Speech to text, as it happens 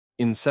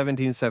In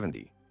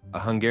 1770, a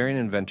Hungarian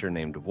inventor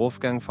named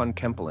Wolfgang von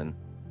Kempelen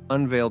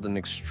unveiled an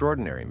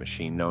extraordinary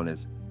machine known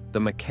as the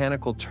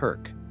Mechanical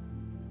Turk.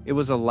 It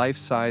was a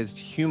life-sized,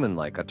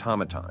 human-like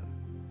automaton,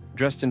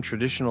 dressed in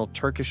traditional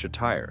Turkish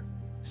attire,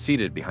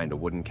 seated behind a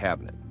wooden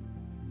cabinet.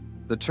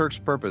 The Turk's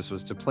purpose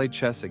was to play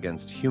chess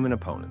against human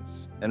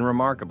opponents, and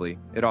remarkably,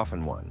 it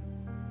often won.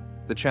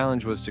 The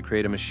challenge was to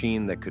create a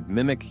machine that could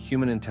mimic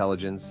human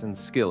intelligence and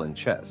skill in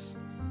chess,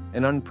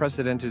 an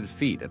unprecedented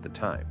feat at the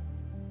time.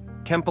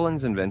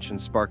 Kempelen's invention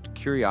sparked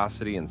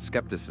curiosity and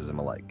skepticism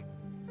alike,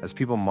 as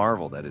people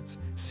marveled at its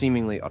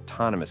seemingly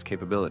autonomous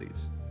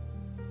capabilities.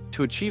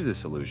 To achieve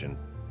this illusion,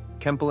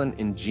 Kempelen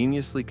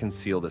ingeniously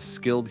concealed a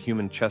skilled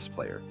human chess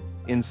player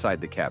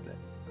inside the cabinet,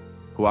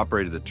 who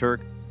operated the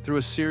Turk through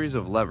a series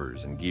of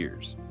levers and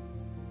gears.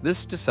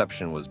 This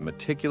deception was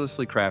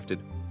meticulously crafted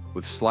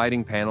with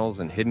sliding panels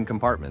and hidden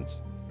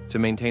compartments to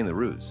maintain the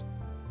ruse.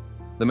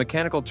 The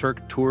Mechanical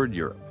Turk toured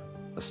Europe,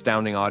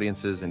 astounding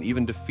audiences and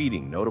even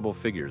defeating notable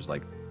figures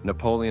like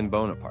Napoleon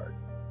Bonaparte.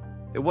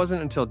 It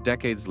wasn't until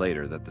decades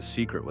later that the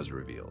secret was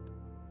revealed,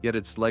 yet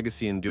its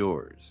legacy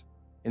endures,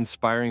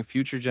 inspiring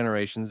future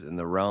generations in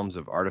the realms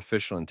of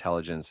artificial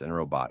intelligence and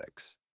robotics.